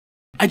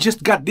I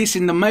just got this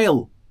in the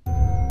mail.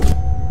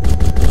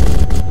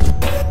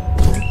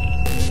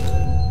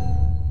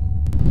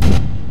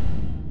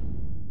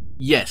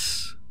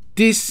 Yes,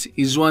 this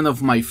is one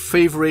of my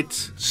favorite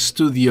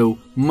studio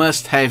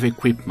must-have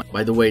equipment.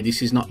 By the way,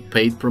 this is not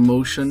paid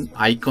promotion.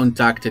 I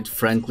contacted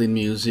Franklin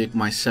Music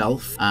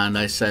myself and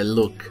I said,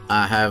 look,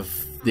 I have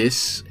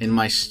this in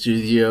my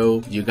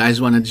studio. You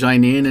guys want to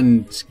join in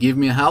and give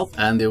me help?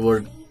 And they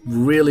were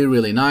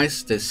really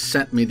nice. They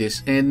sent me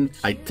this in.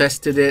 I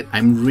tested it.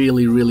 I'm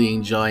really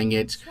enjoying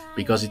it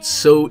because it's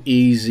so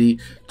easy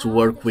to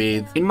work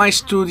with. In my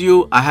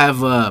studio, I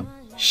have a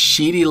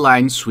shitty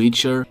line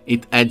switcher.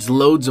 It adds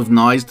loads of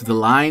noise to the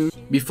line.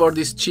 Before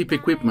this cheap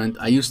equipment,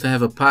 I used to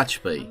have a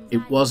patch bay.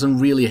 It wasn't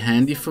really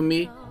handy for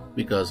me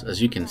because,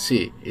 as you can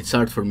see, it's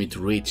hard for me to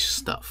reach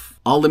stuff.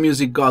 All the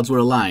music gods were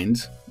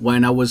aligned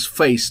when I was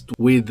faced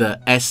with the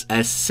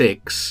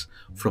SS6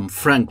 from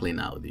Franklin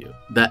Audio.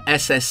 The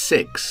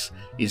SS6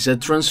 is a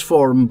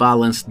transform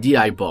balanced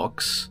DI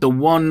box, the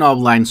one knob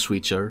line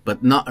switcher,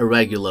 but not a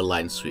regular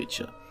line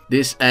switcher.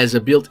 This has a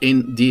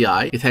built-in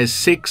DI. It has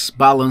 6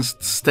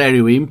 balanced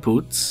stereo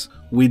inputs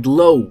with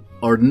low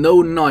or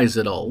no noise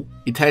at all.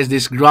 It has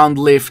this ground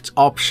lift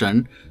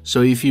option,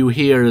 so if you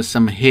hear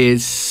some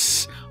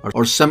hiss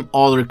or some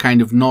other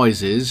kind of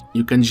noises,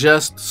 you can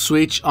just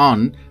switch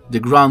on the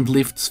ground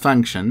lifts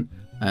function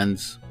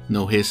and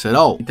no hiss at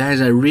all. It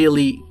has a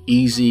really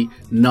easy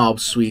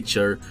knob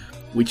switcher,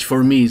 which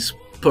for me is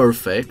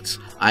perfect.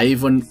 I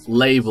even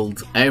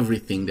labeled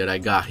everything that I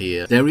got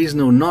here. There is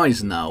no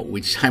noise now,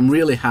 which I'm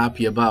really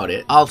happy about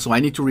it. Also, I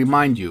need to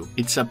remind you,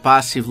 it's a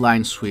passive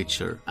line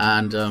switcher,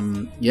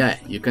 and yeah,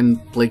 you can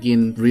plug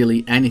in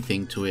really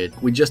anything to it.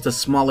 With just a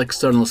small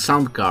external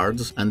sound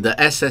card and the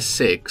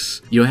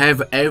SS6, you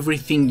have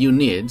everything you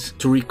need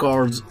to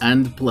record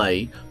and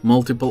play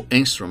multiple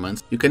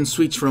instruments. You can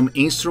switch from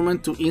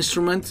instrument to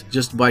instrument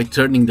just by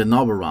turning the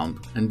knob around,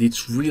 and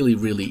it's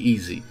really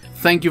easy.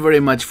 Thank you very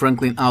much,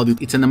 Franklin Audio.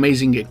 It's an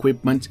amazing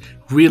equipment,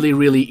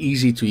 really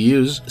easy to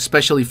use,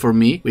 especially for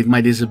me with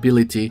my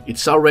disability.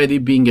 It's already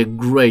being a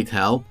great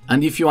help.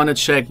 And if you want to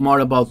check more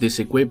about this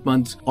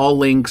equipment, all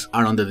links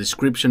are on the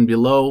description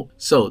below.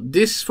 So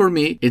this, for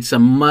me, it's a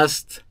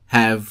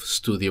must-have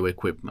studio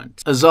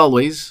equipment. As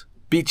always,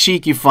 be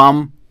cheeky,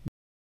 fam.